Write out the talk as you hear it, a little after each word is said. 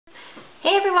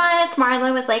everyone, it's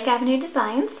Marla with Lake Avenue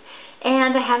Designs,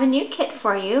 and I have a new kit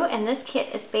for you, and this kit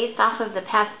is based off of the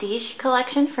Pastiche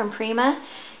collection from Prima,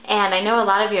 and I know a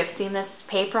lot of you have seen this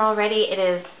paper already. It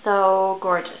is so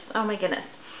gorgeous. Oh my goodness.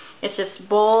 It's just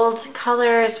bold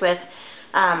colors with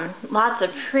lots of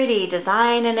pretty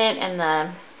design in it, and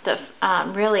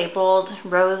the really bold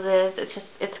roses.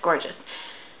 It's gorgeous.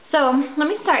 So let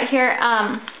me start here.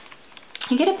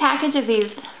 You get a package of these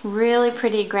really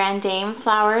pretty Grand Dame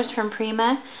flowers from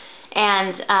Prima,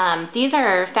 and these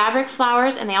are fabric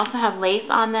flowers, and they also have lace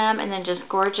on them, and then just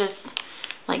gorgeous,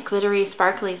 like glittery,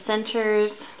 sparkly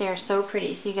centers. They are so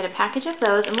pretty. So you get a package of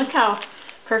those, and look how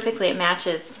perfectly it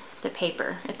matches the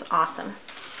paper. It's awesome.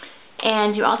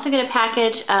 And you also get a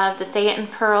package of the Satin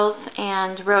Pearls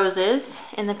and Roses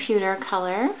in the pewter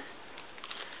color.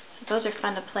 So those are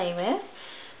fun to play with.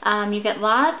 You get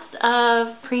lots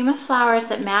of Prima flowers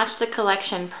that match the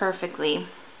collection perfectly,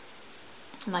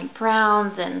 like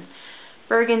browns and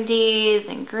burgundies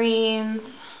and greens,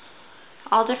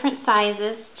 all different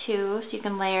sizes too, so you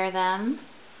can layer them.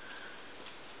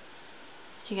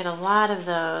 So you get a lot of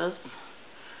those.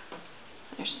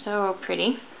 They're so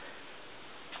pretty.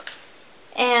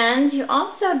 And you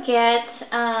also get,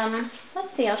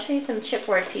 let's see, I'll show you some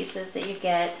chipboard pieces that you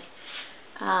get.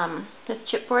 This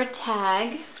chipboard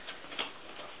tag,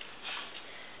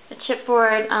 a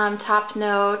chipboard top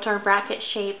note or bracket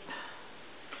shape,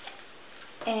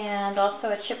 and also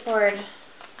a chipboard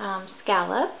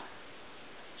scallop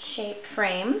shape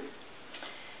frame,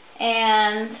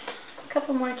 and a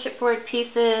couple more chipboard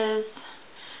pieces,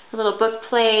 a little book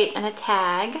plate, and a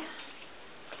tag,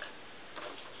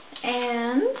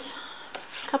 and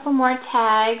a couple more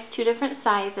tags, 2 different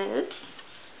sizes.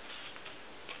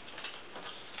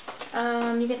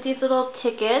 You get these little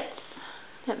tickets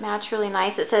that match really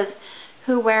nice. It says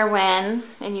who, where, when,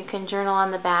 and you can journal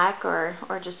on the back or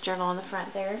just journal on the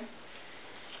front there.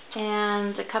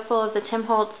 And a couple of the Tim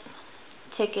Holtz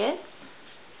tickets.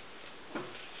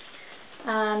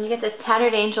 You get this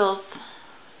Tattered Angels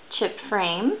chip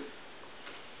frame.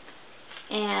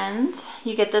 And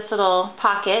you get this little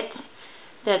pocket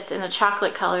that's in a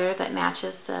chocolate color that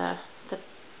matches the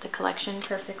collection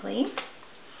perfectly.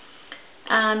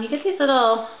 You get these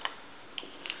little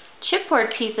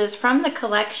chipboard pieces from the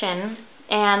collection,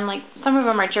 and like some of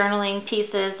them are journaling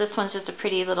pieces. This one's just a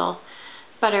pretty little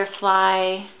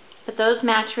butterfly, but those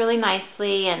match really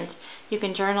nicely, and you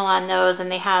can journal on those,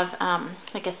 and they have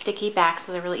like a sticky back,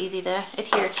 so they're really easy to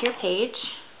adhere to your page.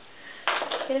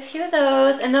 Get a few of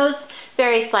those, and those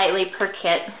vary slightly per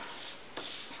kit.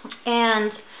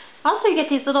 And also you get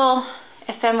these little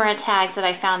ephemera tags that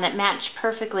I found that match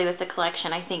perfectly with the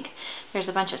collection. I think there's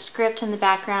a bunch of script in the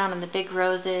background and the big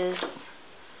roses.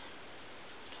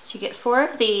 So you get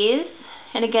 4 of these,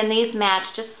 and again these match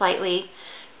just slightly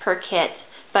per kit,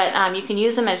 but you can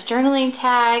use them as journaling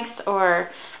tags, or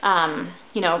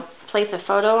you know, place a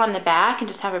photo on the back and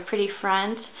just have a pretty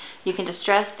front. You can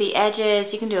distress the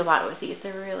edges. You can do a lot with these.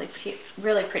 They're really cute,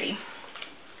 really pretty.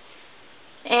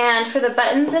 And for the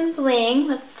buttons and bling,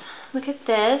 let's look at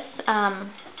this.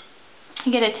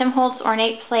 You get a Tim Holtz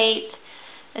ornate plate,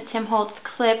 a Tim Holtz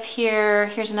clip here.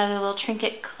 Here's another little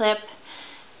trinket clip,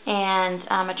 and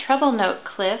a treble note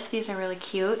clip. These are really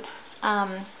cute.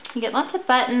 You get lots of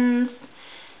buttons.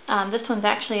 This one's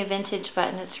actually a vintage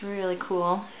button. It's really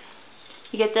cool.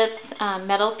 You get this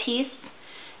metal piece,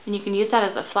 and you can use that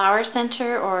as a flower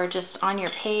center or just on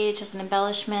your page as an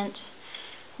embellishment.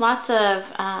 Lots of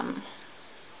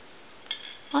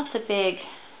big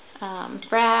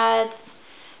brads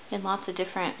and lots of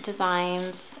different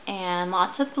designs, and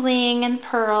lots of bling and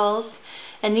pearls.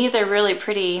 And these are really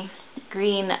pretty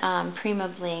green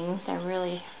Prima bling. They're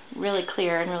really, really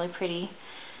clear and really pretty.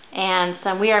 And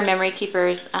some We Are Memory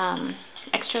Keepers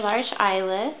extra large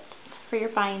eyelets for your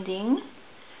binding.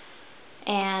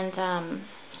 And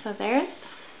so there's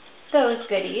those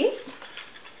goodies.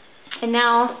 And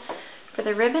now for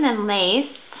the ribbon and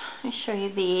lace, I'll show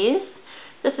you these.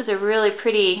 This is a really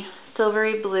pretty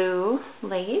silvery blue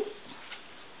lace.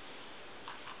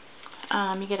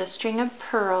 You get a string of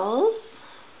pearls.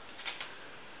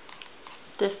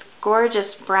 This gorgeous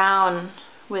brown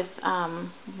with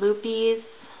loopies,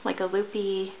 like a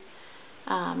loopy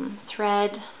thread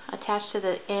attached to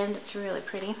the end. It's really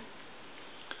pretty.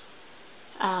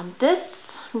 This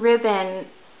ribbon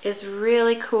is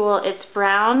really cool. It's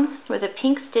brown with a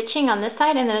pink stitching on this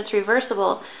side, and then it's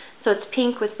reversible, so it's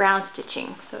pink with brown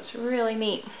stitching. So it's really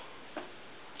neat.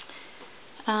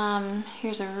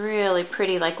 Here's a really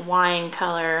pretty like wine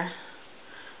color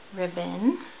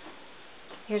ribbon.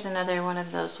 Here's another one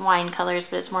of those wine colors,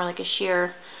 but it's more like a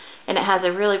sheer, and it has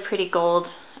a really pretty gold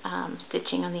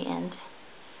stitching on the end.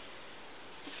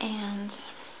 And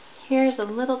here's a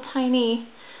little tiny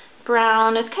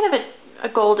brown. It's kind of a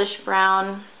goldish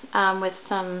brown with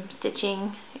some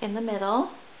stitching in the middle.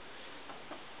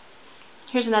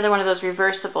 Here's another one of those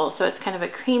reversible, so it's kind of a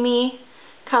creamy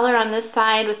color on this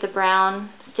side with the brown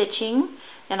stitching,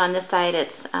 and on this side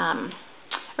it's,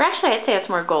 or actually I'd say it's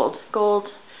more gold. Gold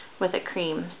with a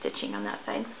cream stitching on that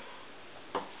side.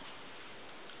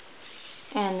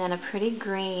 And then a pretty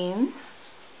green.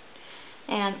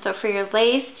 And so for your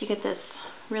lace, you get this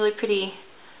really pretty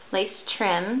lace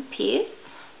trim piece.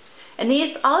 And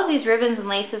all of these ribbons and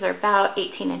laces are about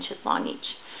 18 inches long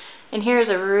each. And here's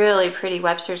a really pretty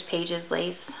Webster's Pages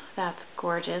lace. That's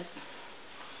gorgeous.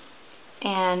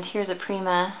 And here's a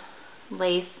Prima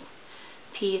lace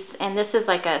piece. And this is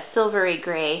like a silvery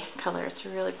gray color. It's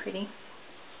really pretty.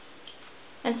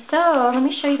 And so, let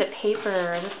me show you the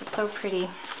paper. This is so pretty.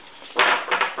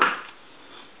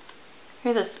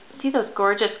 See those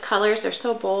gorgeous colors? They're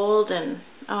so bold, and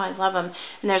oh, I love them.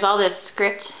 And there's all this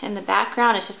script in the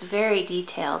background. It's just very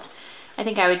detailed. I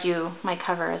think I would do my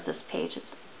cover as this page. It's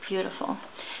beautiful.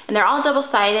 And they're all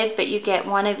double-sided, but you get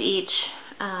one of each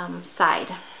side.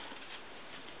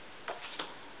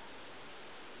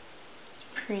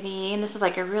 Pretty. And this is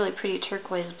like a really pretty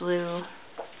turquoise blue.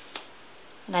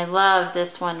 And I love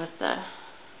this one with the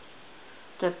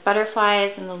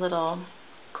butterflies and the little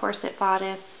corset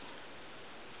bodice.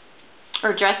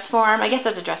 Or dress form. I guess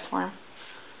that's a dress form.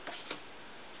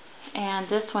 And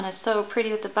this one is so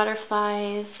pretty with the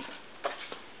butterflies.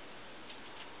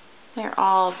 They're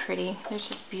all pretty. They're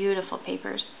just beautiful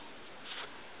papers.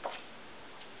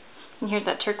 And here's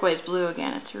that turquoise blue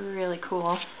again. It's really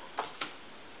cool.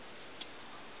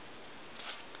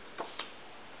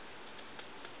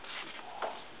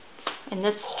 And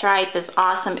this stripe is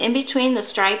awesome. In between the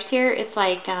stripes here, it's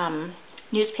like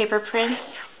newspaper print.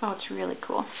 Oh, it's really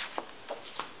cool.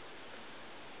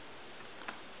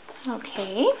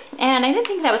 Okay, and I didn't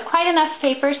think that was quite enough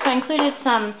paper, so I included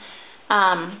some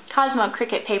Cosmo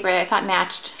Cricut paper that I thought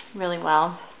matched really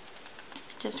well,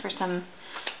 just for a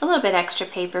little bit extra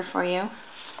paper for you.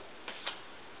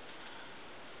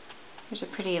 There's a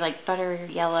pretty like butter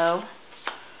yellow.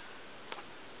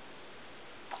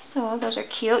 So those are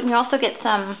cute, and you also get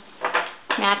some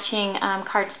matching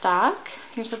cardstock.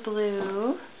 Here's a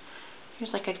blue.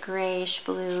 Here's like a grayish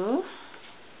blue,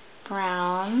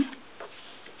 brown,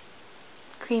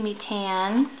 creamy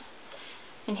tan,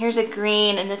 and here's a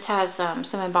green, and this has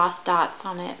some embossed dots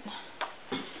on it.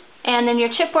 And then your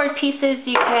chipboard pieces,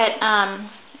 you get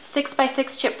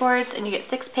 6x6 chipboards, and you get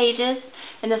 6 pages,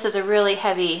 and this is a really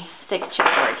heavy, thick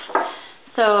chipboard.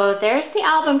 So there's the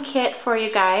album kit for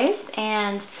you guys,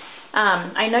 and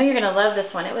I know you're gonna love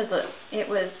this one. It was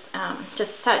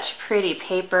just such pretty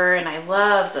paper, and I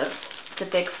love the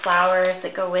big flowers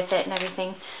that go with it and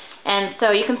everything. And so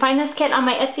you can find this kit on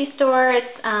my Etsy store.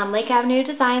 It's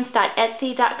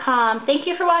lakeavenuedesigns.etsy.com. Thank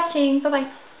you for watching. Bye-bye.